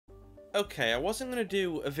Okay, I wasn't going to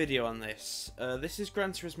do a video on this. This is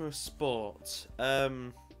Gran Turismo Sport.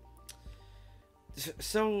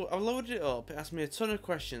 So I loaded it up. It asked me a ton of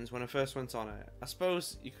questions when I first went on it. I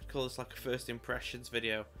suppose you could call this like a first impressions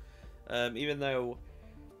video. Even though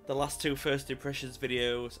the last two first impressions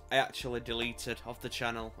videos I actually deleted off the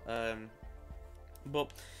channel.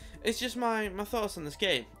 But it's just my thoughts on this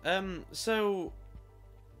game. So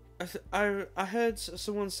I heard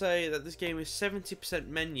someone say that this game is 70%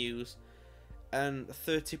 menus and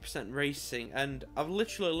 30% racing, and I've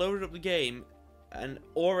literally loaded up the game and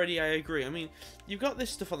already I agree. I mean, you've got this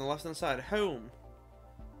stuff on the left hand side, home,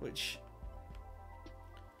 which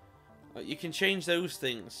you can change those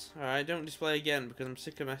things. Alright, don't display again because I'm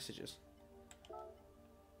sick of messages.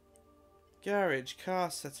 Garage, car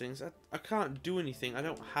settings. I can't do anything. I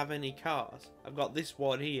don't have any cars. I've got this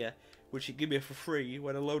one here, which it gave me for free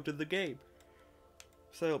when I loaded the game.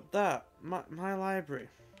 So that, my library.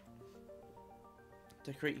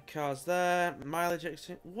 Decorate your cars there. Mileage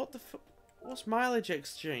exchange. What the fuck? What's mileage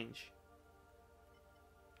exchange?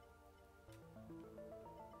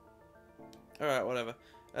 Alright, whatever.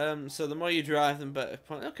 So the more you drive, the better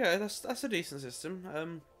point. Okay, that's a decent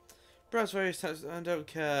system. Browse various types. I don't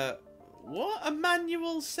care. What? A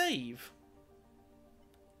manual save?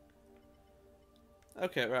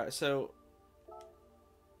 Okay, right, so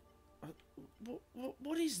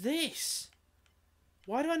what is this?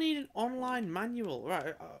 Why do I need an online manual?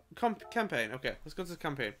 Right, campaign. Okay, let's go to the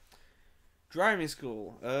campaign. Driving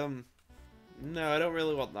school. No, I don't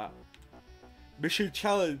really want that. Mission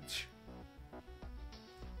challenge.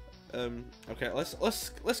 Okay,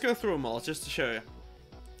 let's go through them all just to show you.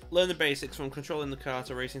 Learn the basics from controlling the car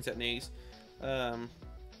to racing techniques.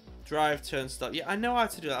 Drive, turn, stop. Yeah, I know how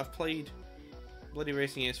to do that. I've played bloody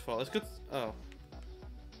racing games before. It's good. Oh,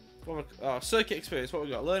 circuit experience. What we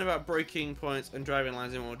got? Learn about braking points and driving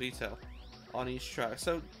lines in more detail on each track.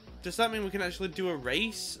 So, does that mean we can actually do a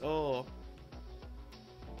race or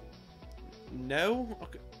no?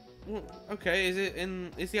 Okay. Well, okay.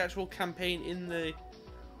 Is the actual campaign in the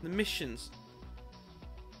missions?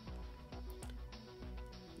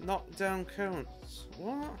 Knock down cones.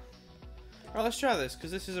 What? Right, let's try this, because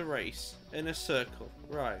this is a race in a circle.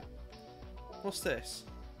 Right. What's this?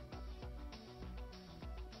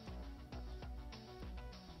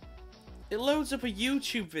 It loads up a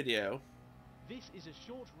YouTube video. This is a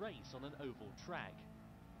short race on an oval track.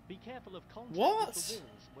 Be careful of contact What? with the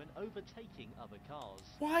walls when overtaking other cars.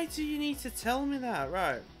 Why do you need to tell me that?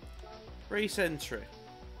 Right. Race entry.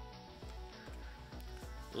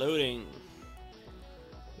 Loading.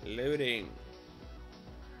 Loading.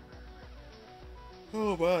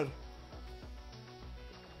 Oh man.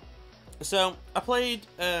 So I played.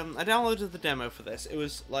 I downloaded the demo for this. It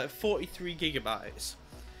was like 43 gigabytes,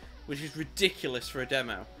 which is ridiculous for a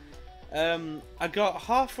demo. I got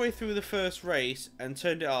halfway through the first race and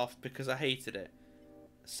turned it off because I hated it.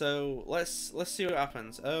 So let's see what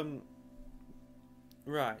happens.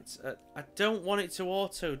 Right. I don't want it to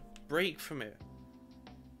auto brake for me.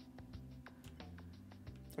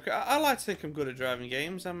 Okay, I like to think I'm good at driving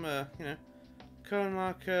games. I'm, you know, cone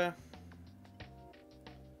marker.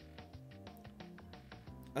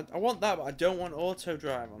 I want that, but I don't want auto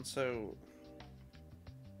drive on. So,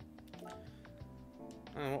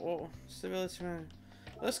 what stability menu?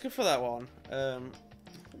 Let's go for that one.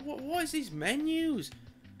 What is these menus?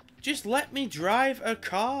 Just let me drive a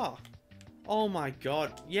car. Oh my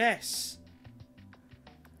god, yes.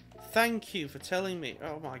 Thank you for telling me.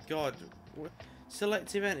 Oh my god.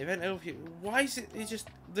 Select event overview. Why is it? It's just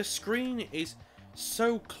the screen is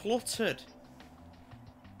so cluttered.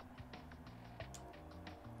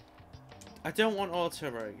 I don't want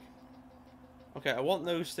auto brake. Okay, I want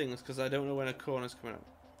those things because I don't know when a corner's coming up.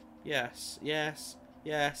 Yes, yes,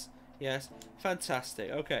 yes, yes.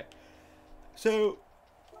 Fantastic. Okay, so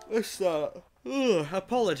let's start. Ugh,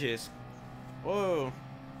 apologies. Whoa.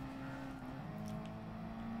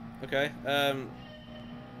 Okay.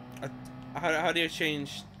 How do you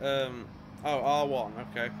change? Oh, R1.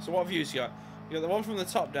 Okay. So what views you got? You got the one from the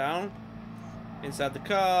top down, inside the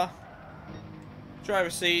car, driver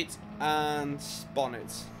seat, and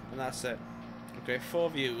bonnet, and that's it. Okay, 4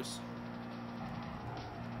 views.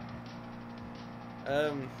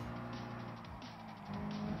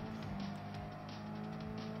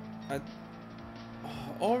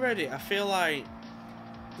 Already I feel like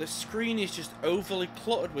the screen is just overly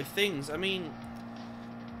cluttered with things. I mean,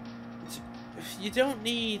 you don't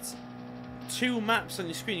need 2 maps on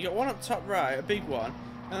your screen. You got one up top right, a big one,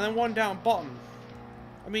 and then one down bottom.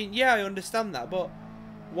 I mean, yeah, I understand that, but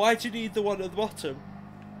why do you need the one at the bottom?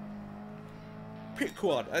 Pick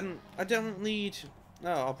one, and I don't need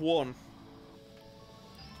Oh, I've won.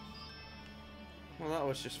 Well, that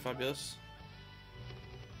was just fabulous.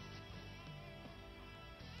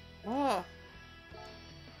 What?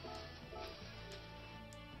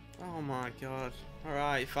 Oh my god.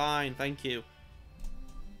 Alright, fine, thank you.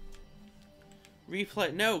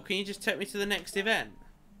 Replay. No, can you just take me to the next event?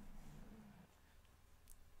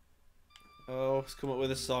 Oh, it's come up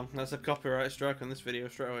with a song. That's a copyright strike on this video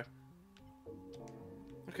straight away.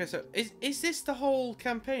 Okay, so is this the whole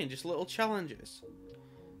campaign? Just little challenges?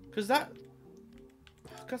 Because that...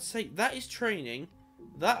 For God's sake, that is training.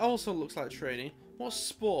 That also looks like training. What's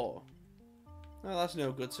sport? No, that's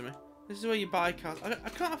no good to me. This is where you buy cars. I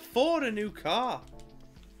can't afford a new car.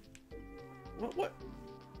 What?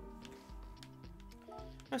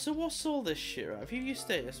 Right, so what's all this shit, right? View your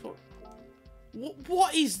status.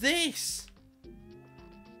 What is this?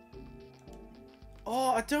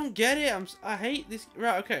 Oh, I don't get it. I hate this.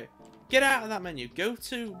 Right, okay. Get out of that menu. Go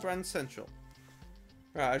to Brand Central.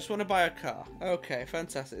 Right, I just want to buy a car. Okay,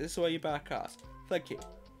 fantastic. This is where you buy cars. Thank you.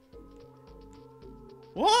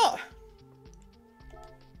 What?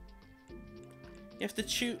 You have to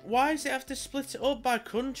choose. Why does it have to split it up by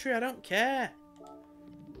country? I don't care.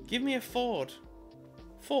 Give me a Ford.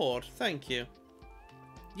 Ford, thank you.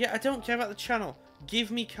 Yeah, I don't care about the channel.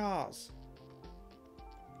 Give me cars.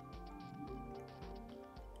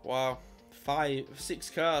 Wow. 6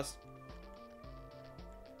 cars.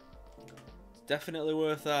 It's definitely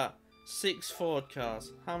worth that. 6 Ford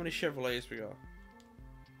cars. How many Chevrolets we got?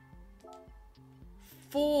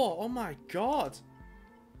 4. Oh my god.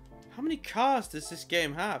 How many cars does this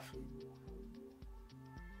game have?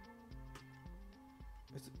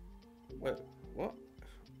 Wait, what?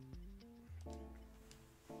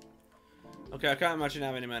 Okay, I can't imagine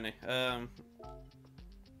having many.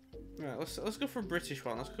 Right, let's go for a British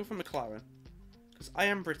one. Let's go for McLaren, because I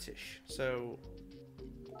am British. So,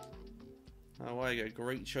 oh, well, you get a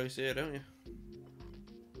great choice here, don't you?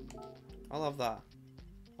 I'll have that.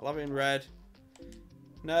 I'll have it in red.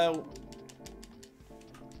 No.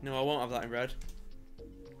 No, I won't have that in red.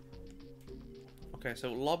 Okay,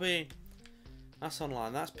 so lobby. That's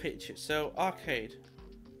online. That's pictures. So arcade.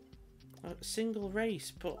 Single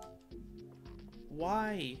race, but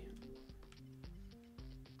why?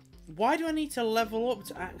 Why do I need to level up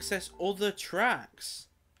to access other tracks?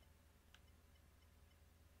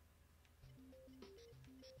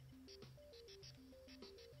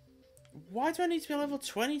 Why do I need to be level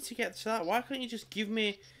 20 to get to that? Why can't you just give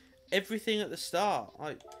me everything at the start?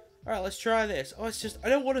 Like, alright, let's try this. Oh, it's just, I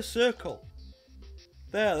don't want a circle.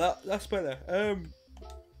 There, that's better.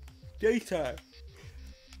 Daytime.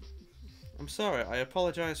 I'm sorry, I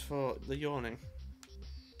apologise for the yawning.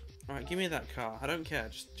 Alright, give me that car. I don't care.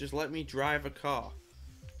 Just let me drive a car.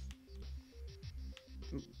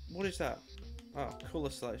 What is that? Oh, colour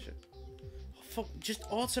selection. Oh, fuck, just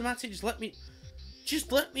automatic. Just let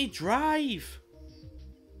me drive.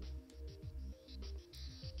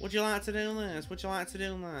 Would you like to do this? Would you like to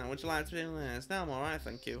do that? Would you like to do this? No, I'm alright,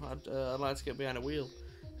 thank you. I'd like to get behind a wheel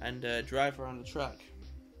and drive around the track.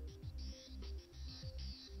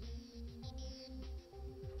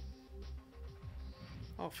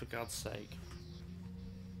 Oh, for God's sake.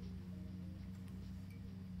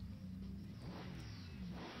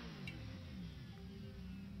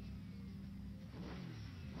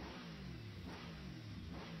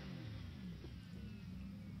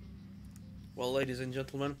 Well, ladies and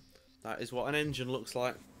gentlemen, that is what an engine looks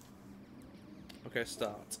like. Okay,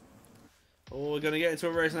 start. Oh, we're going to get into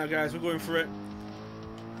a race now, guys. We're going for it.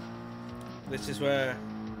 This is where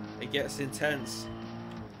it gets intense.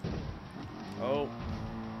 Oh.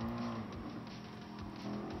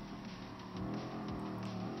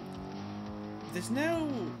 There's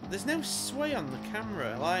no sway on the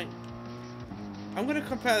camera. Like, I'm going to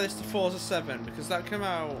compare this to Forza 7 because that came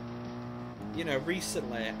out, you know,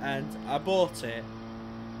 recently, and I bought it,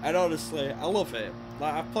 and honestly, I love it.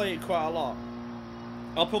 Like, I play it quite a lot.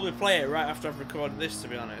 I'll probably play it right after I've recorded this, to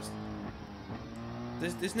be honest.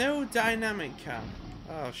 There's no dynamic cam.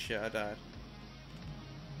 Oh shit, I died.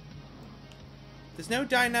 There's no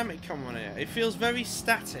dynamic cam on it. It feels very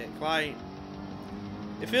static. Like,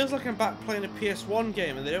 it feels like I'm back playing a PS1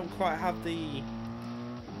 game, and they don't quite have the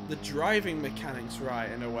driving mechanics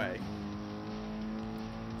right in a way.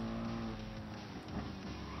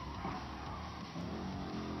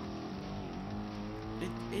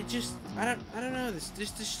 It just, I don't know, there's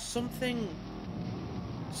just something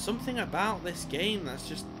about this game that's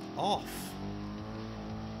just off.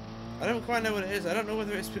 I don't quite know what it is. I don't know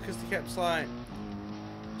whether it's because they kept like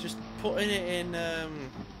just putting it in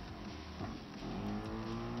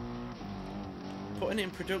putting it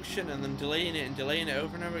in production and then delaying it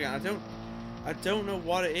over and over again. I don't know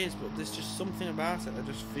what it is, but there's just something about it that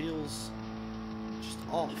just feels just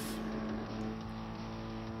off.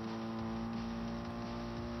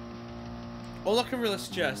 All I can really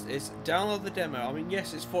suggest is download the demo. I mean,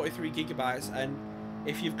 yes, it's 43 gigabytes, and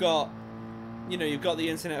if you've got, you know, you've got the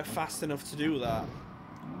internet fast enough to do that,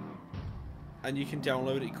 and you can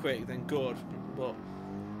download it quick, then good. But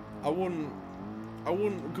I wouldn't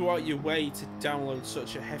go out your way to download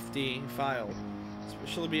such a hefty file,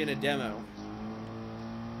 especially being a demo.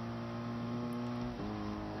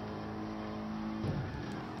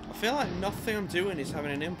 I feel like nothing I'm doing is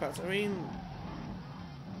having an impact. I mean,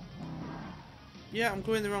 yeah, I'm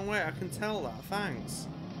going the wrong way. I can tell that. Thanks.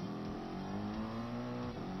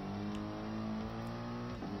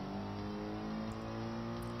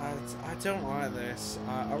 I don't like this.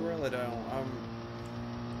 I really don't.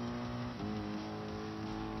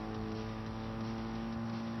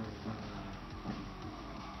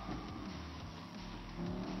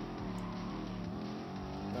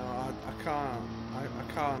 No,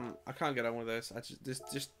 I can't get on with this.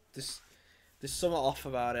 There's something off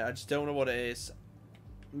about it. I just don't know what it is.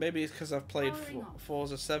 Maybe it's because I've played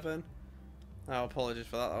Forza 7. Oh, apologies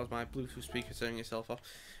for that. That was my Bluetooth speaker turning itself off.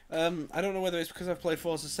 I don't know whether it's because I've played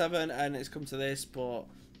Forza 7 and it's come to this, but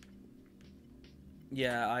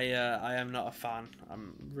yeah, I am not a fan.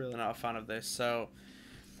 I'm really not a fan of this. So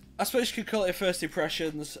I suppose you could call it first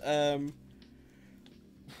impressions.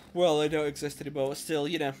 Well, they don't exist anymore, but still,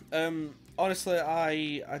 you know. Honestly,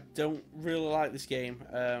 I don't really like this game.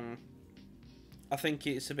 I think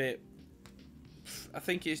it's a bit. I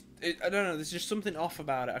don't know. There's just something off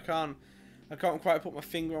about it. I can't quite put my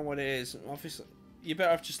finger on what it is. Obviously, you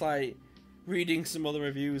better have just like reading some other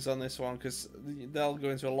reviews on this one, because they'll go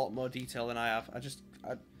into a lot more detail than I have.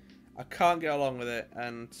 I can't get along with it,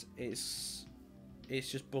 and it's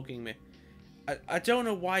just bugging me. I don't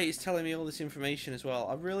know why it's telling me all this information as well.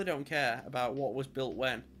 I really don't care about what was built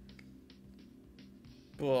when.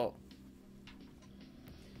 But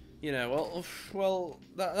you know, well,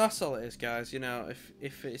 that's all it is, guys. You know,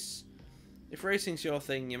 if racing's your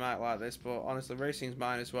thing, you might like this, but honestly, racing's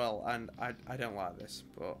mine as well, and I don't like this.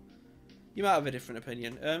 But you might have a different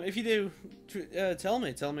opinion. If you do, tell me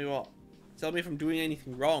if I'm doing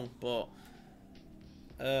anything wrong. But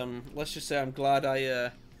let's just say I'm glad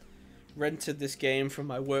I rented this game from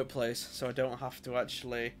my workplace, so I don't have to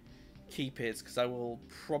actually keep it, because I will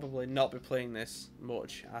probably not be playing this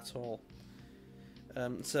much at all.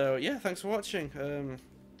 So yeah, thanks for watching.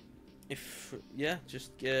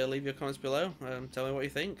 Just leave your comments below. Tell me what you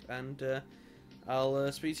think, and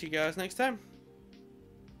I'll speak to you guys next time.